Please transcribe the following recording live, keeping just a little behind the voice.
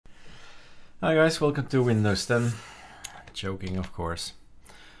Hi guys, welcome to Windows 10. Joking, of course.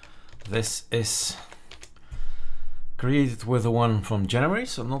 This is created with the one from January,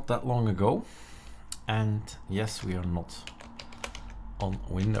 so not that long ago. And yes, we are not on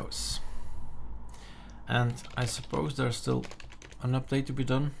Windows. And I suppose there's still an update to be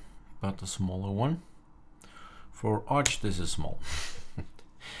done, but a smaller one. For Arch, this is small.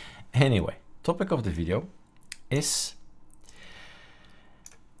 Anyway, topic of the video is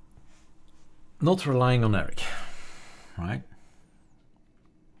not relying on Eric, right?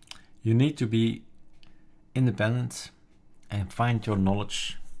 You need to be independent and find your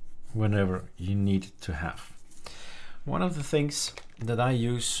knowledge whenever you need to have. One of the things that I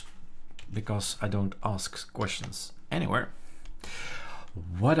use, because I don't ask questions anywhere,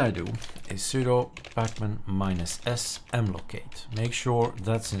 what I do is sudo pacman -s mlocate. Make sure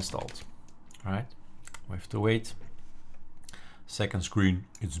that's installed, right? We have to wait. Second screen,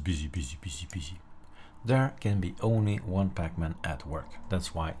 it's busy. There can be only one pacman at work.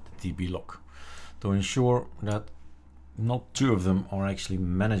 That's why the db lock, to ensure that not two of them are actually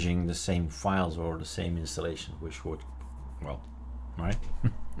managing the same files or the same installation, which would, well, right?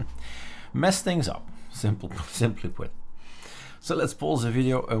 Mess things up, simply put. So let's pause the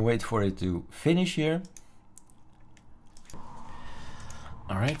video and wait for it to finish here.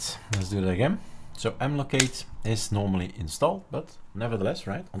 All right, let's do that again. So mlocate is normally installed, but nevertheless,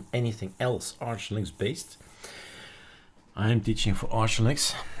 right, on anything else ArcoLinux based. I am teaching for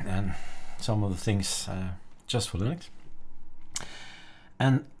ArcoLinux and some of the things just for Linux.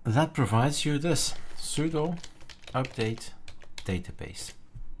 And that provides you this sudo update database.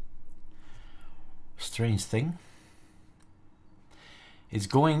 Strange thing. It's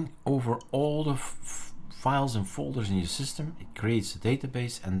going over all the files and folders in your system. It creates a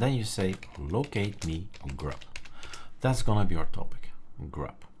database, and then you say locate me grub. That's gonna be our topic,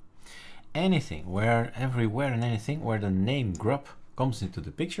 grub. Anything where, everywhere and anything where the name grub comes into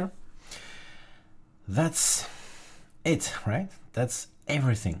the picture, that's it, right? That's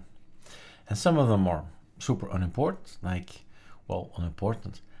everything. And some of them are super unimportant, like, well,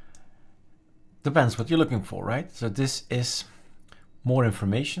 unimportant. Depends what you're looking for, right? So this is more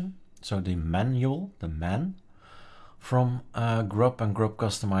information. So the manual, the man from grub and grub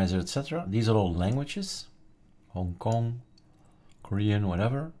customizer, etc. These are all languages. Hong Kong, Korean,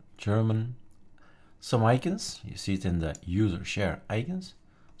 whatever, German. Some icons, you see it in the user share icons.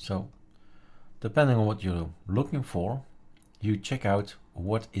 So depending on what you're looking for, you check out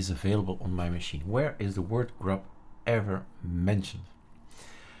what is available on my machine. Where is the word grub ever mentioned?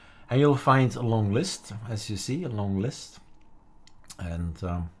 And you'll find a long list, as you see, a long list. And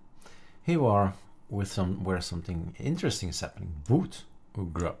here we are with where something interesting is happening. Boot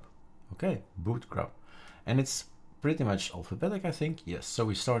grub. Okay, boot grub. And it's pretty much alphabetic, I think. Yes, so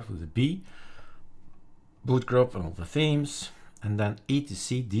we start with the B, boot grub and all the themes, and then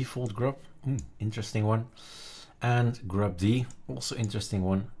etc default grub, interesting one, and grub-d, also interesting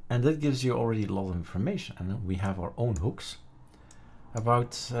one. And that gives you already a lot of information. And then we have our own hooks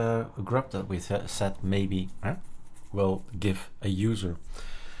about grub that we said maybe will give a user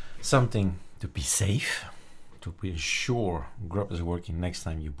something to be safe, to be sure grub is working next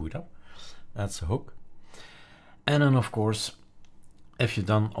time you boot up. That's a hook. And then of course, if you've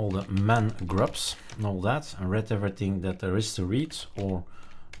done all the man grubs and all that and read everything that there is to read, or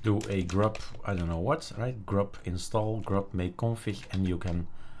do a grub, I don't know what, right? Grub install, grub make config, and you can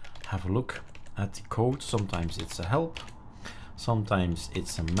have a look at the code. Sometimes it's a help, sometimes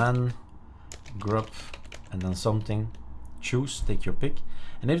it's a man grub, and then something. Choose, take your pick,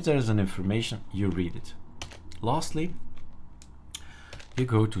 and if there is an information, you read it. Lastly, you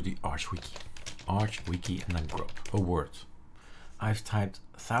go to the Arch wiki, and then grub, a word. I've typed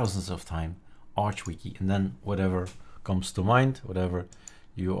thousands of times Arch wiki, and then whatever comes to mind, whatever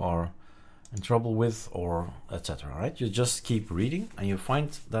you are in trouble with, or etc. Right? You just keep reading, and you find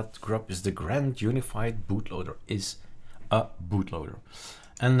that grub is the grand unified bootloader, is a bootloader.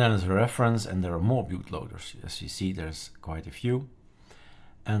 And then there's a reference, and there are more bootloaders. As you see, there's quite a few.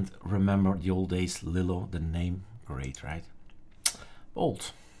 And remember the old days, Lilo, the name, great, right?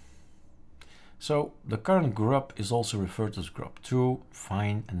 Bold. So the current grub is also referred to as grub2,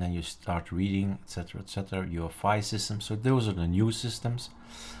 fine, and then you start reading, etc., etc. You have 5 systems, so those are the new systems.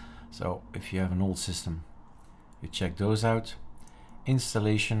 So if you have an old system, you check those out.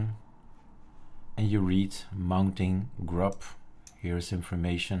 Installation, and you read mounting grub. Here's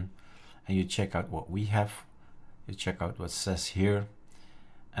information, and you check out what we have. You check out what says here,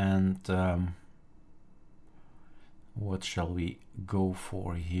 and what shall we go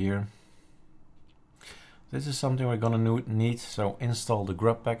for here? This is something we're gonna need. So install the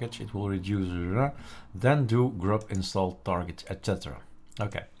grub package, it will reduce, then do grub install target, etc.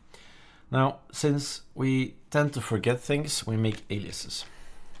 Okay. Now, since we tend to forget things, we make aliases.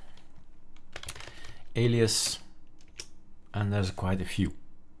 Alias, and there's quite a few,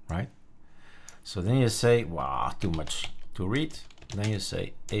 right? So then you say, wow, too much to read. Then you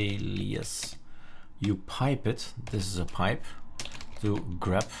say alias. You pipe it. This is a pipe to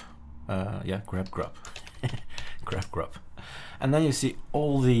grab, grab grub, grab grub, and then you see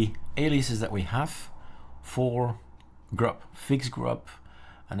all the aliases that we have for grub, fix grub,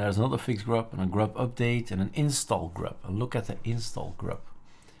 and there's another fix grub and a grub update and an install grub. And look at the install grub.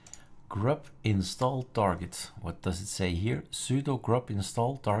 Grub install target. What does it say here? Sudo grub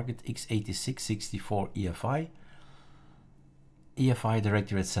install target x86-64 EFI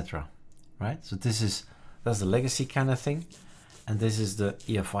directory, etc. Right? So that's the legacy kind of thing, and this is the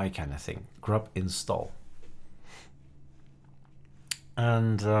EFI kind of thing. Grub install.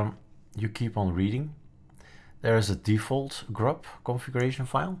 And you keep on reading. There is a default grub configuration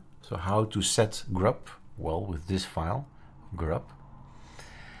file. So how to set grub? Well, with this file, grub.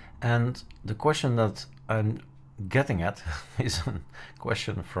 And the question that I'm getting at is a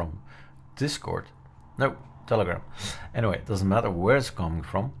question from Discord. No, Telegram. Anyway, it doesn't matter where it's coming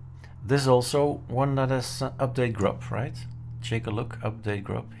from. This is also one that is update grub, right? Take a look, update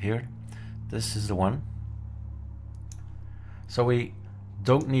grub here. This is the one. So we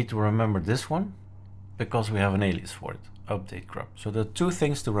don't need to remember this one because we have an alias for it, update grub. So there are two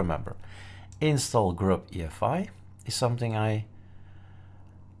things to remember. Install-grub-efi is something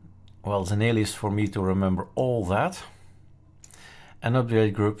it's an alias for me to remember all that. And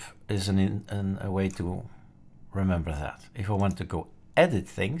update grub is a way to remember that. If I want to go edit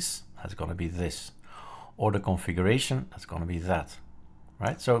things, that's going to be this. Or the configuration, that's going to be that.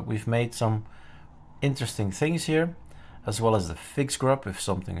 Right? So we've made some interesting things here, as well as the fix grub. If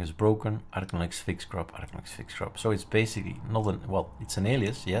something is broken, ArcoLinux fix grub, ArcoLinux fix grub. So it's basically not it's an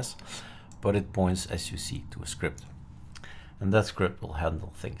alias, yes, but it points, as you see, to a script. And that script will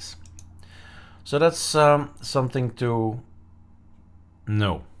handle things. So that's something to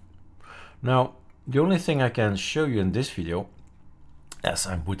know. Now, the only thing I can show you in this video, as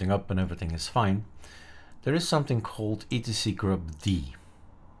I'm booting up and everything is fine, there is something called etc-grub-d.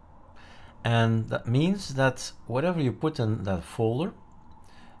 And that means that whatever you put in that folder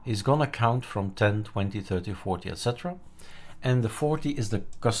is gonna count from 10, 20, 30, 40, etc. And the 40 is the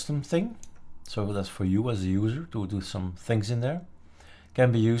custom thing. So that's for you as a user to do some things in there.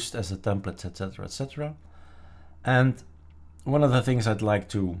 Can be used as a template, etc, etc. And one of the things I'd like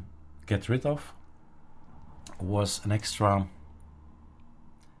to get rid of was an extra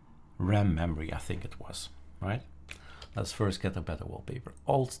RAM memory, I think it was, right? Let's first get a better wallpaper.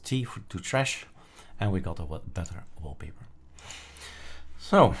 Alt-T to trash, and we got a better wallpaper.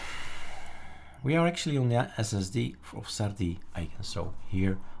 So, we are actually on the SSD of Sardi icons. So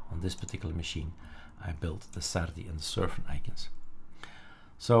here on this particular machine, I built the Sardi and the Surfn icons.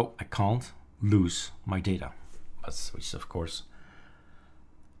 So I can't lose my data, which is of course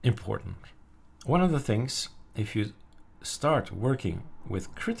important. One of the things, if you start working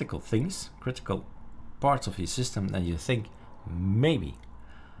with critical things, critical parts of your system, then you think maybe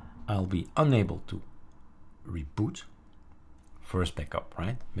I'll be unable to reboot, first backup,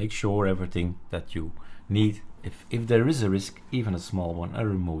 right? Make sure everything that you need, if there is a risk, even a small one, a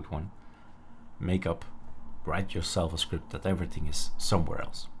remote one, write yourself a script that everything is somewhere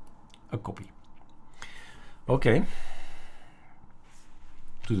else, a copy. Okay,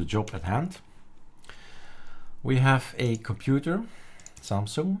 to the job at hand. We have a computer,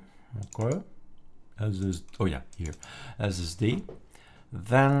 Samsung, okay, here, SSD.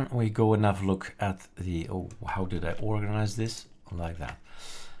 Then we go and have a look at the, how did I organize this? Like that.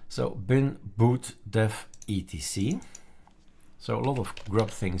 So bin boot dev etc. So a lot of grub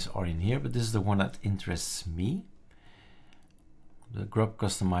things are in here, but this is the one that interests me. The grub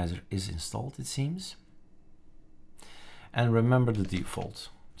customizer is installed, it seems. And remember the default.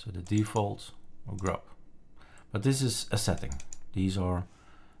 So the default or grub. But this is a setting. These are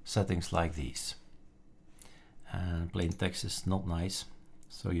settings like these. And plain text is not nice.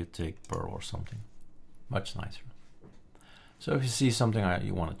 So you take Perl or something. Much nicer. So if you see something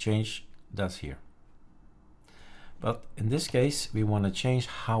you want to change, that's here. But in this case, we want to change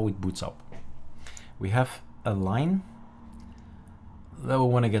how it boots up. We have a line that we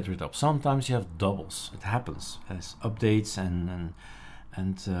want to get rid of. Sometimes you have doubles. It happens as updates and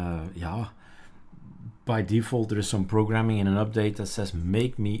yeah. By default, there is some programming in an update that says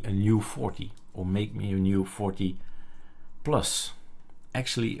make me a new 40 or make me a new 40 plus.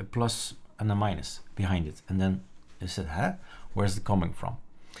 Actually, a plus and a minus behind it. And then you said, huh? Where's it coming from?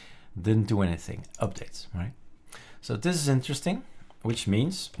 Didn't do anything. Updates, right? So this is interesting, which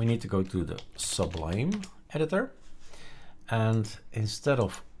means we need to go to the Sublime editor. And instead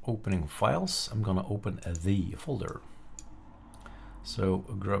of opening files, I'm gonna open the folder. So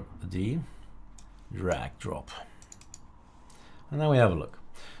grub d, drag drop. And then we have a look.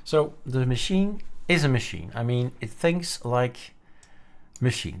 So the machine is a machine. I mean, it thinks like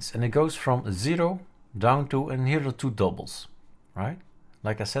machines, and it goes from 0 down to, and here are 2 doubles, right?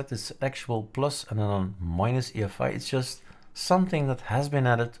 Like I said, it's actual plus and then on minus EFI. It's just something that has been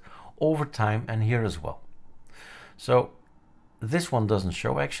added over time, and here as well. So this one doesn't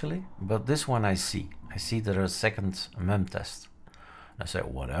show actually, but this one I see. I see there is a second mem test. I say,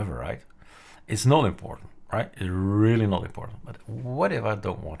 whatever, right? It's not important, right? It's really not important. But what if I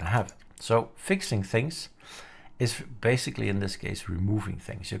don't want to have it? So fixing things is basically, in this case, removing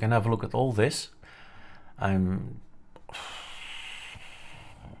things. You can have a look at all this. I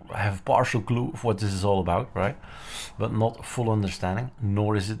have partial clue of what this is all about, right? But not full understanding,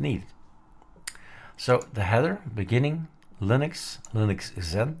 nor is it needed. So the header, beginning, Linux, Linux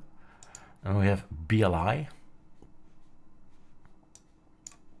Zen, and we have BLI.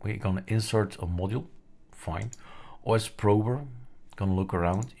 We're gonna insert a module, fine. OS prober, gonna look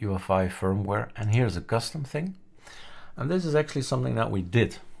around, UEFI firmware, and here's a custom thing. And this is actually something that we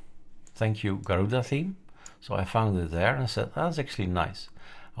did. Thank you, Garuda theme. So I found it there and said, that's actually nice.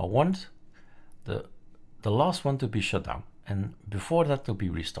 I want the last one to be shut down, and before that to be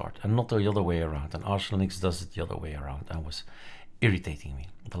restarted, and not the other way around. And ArcoLinux does it the other way around. That was irritating me.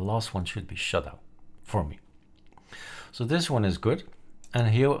 The last one should be shut down for me. So this one is good. And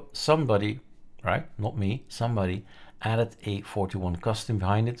here somebody, right, not me, somebody added a 41 custom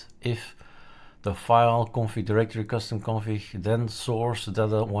behind it. If the file config directory custom config, then source the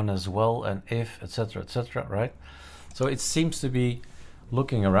other one as well, and if, etc., right? So it seems to be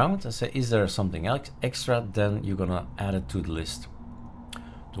looking around and say, is there something else extra? Then you're gonna add it to the list.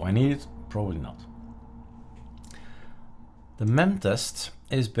 Do I need it? Probably not. The mem test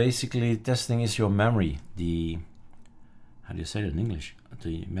is basically testing is your memory, the, how do you say it in English?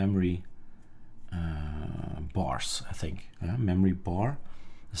 The memory bars, I think. Memory bar,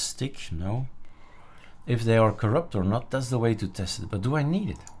 a stick, no. If they are corrupt or not, that's the way to test it. But do I need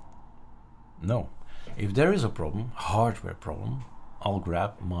it? No. If there is a problem, hardware problem, I'll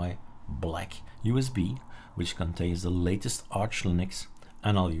grab my black USB, which contains the latest ArcoLinux,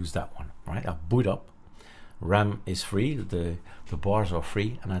 and I'll use that one, right? I boot up, RAM is free, the bars are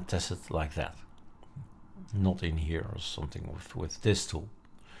free, and I test it like that. Not in here or something with this tool.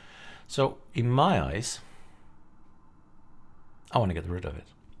 So in my eyes, I want to get rid of it.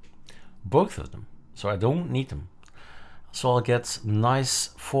 Both of them. So I don't need them. So I'll get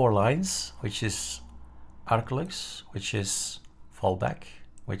nice 4 lines, which is ArcoLinux, which is fallback,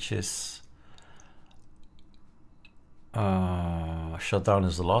 which is shutdown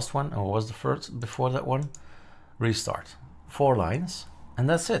is the last one, or was the first before that one? Restart. 4 lines, and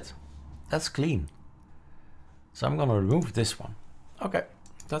that's it. That's clean. So I'm gonna remove this one. Okay,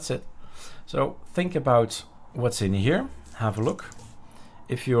 that's it. So think about what's in here, have a look.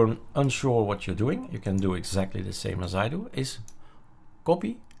 If you're unsure what you're doing, you can do exactly the same as I do, is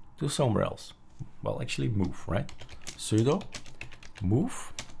copy to somewhere else. Well, actually move, right? Sudo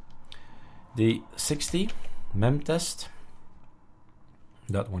move the 60 mem test.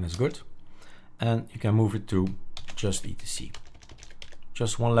 That one is good. And you can move it to just etc.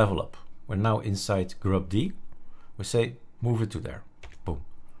 Just one level up. We're now inside grub-d. We say move it to there. Boom.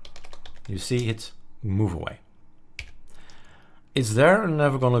 You see it move away. It's there and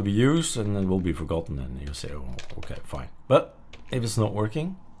never going to be used, and it will be forgotten, and you say, oh, okay, fine. But if it's not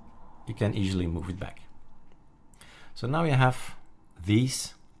working, you can easily move it back. So now you have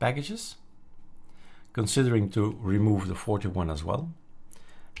these packages, considering to remove the 41 as well,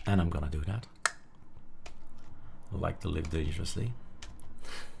 and I'm gonna do that. I like to live dangerously.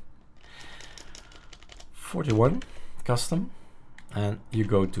 41 custom, and you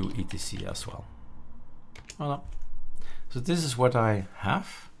go to etc as well. Voilà. So this is what I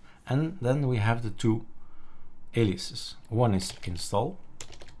have, and then we have the 2 aliases. One is install,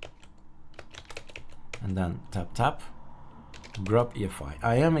 and then tap grub-efi.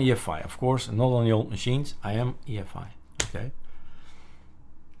 I am EFI, of course, not on the old machines. I am EFI. Okay.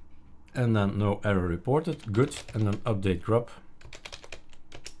 And then no error reported. Good. And then update-grub.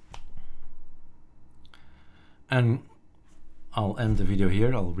 And I'll end the video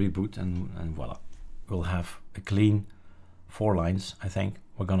here. I'll reboot, and voila. We'll have a clean 4 lines, I think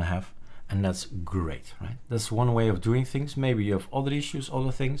we're gonna have, and that's great, right? That's one way of doing things. Maybe you have other issues,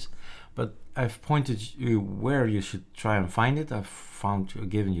 other things, but I've pointed you where you should try and find it. I've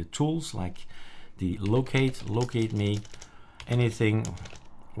given you tools like the locate me, anything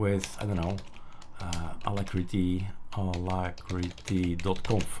with, I don't know,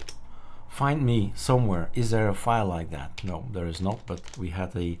 alacrity.conf. Find me somewhere. Is there a file like that? No, there is not, but we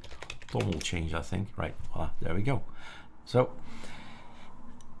had a toml change, I think. Right, voila, there we go. So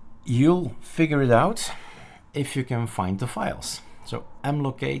you'll figure it out if you can find the files. So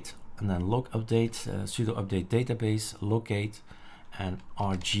mlocate and then update, sudo update database, locate and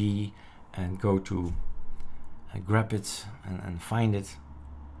rg, and go to grab it and find it,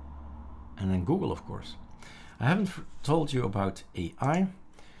 and then Google, of course. I haven't told you about AI.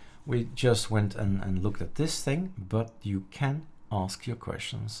 We just went and looked at this thing, but you can ask your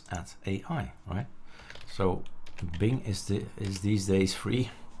questions at AI, right? So Bing is these days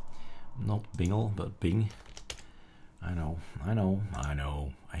free. Not Bingle, but Bing. I know,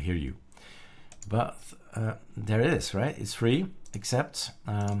 I hear you. But there it is, right? It's free, except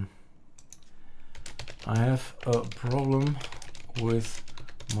I have a problem with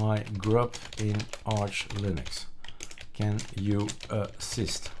my grub in ArcoLinux. Can you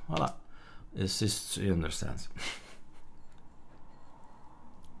assist? Voila, assist, he understands.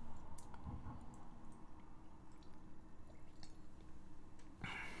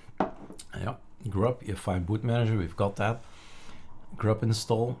 Yeah, grub, you find boot manager, we've got that. Grub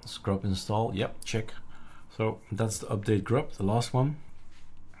install, scrub install, yep, check. So that's the update grub, the last one.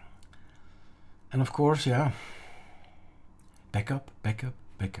 And of course, yeah, backup,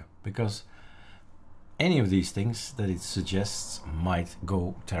 because any of these things that it suggests might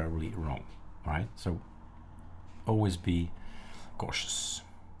go terribly wrong, right? So always be cautious.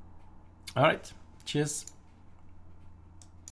 All right, cheers.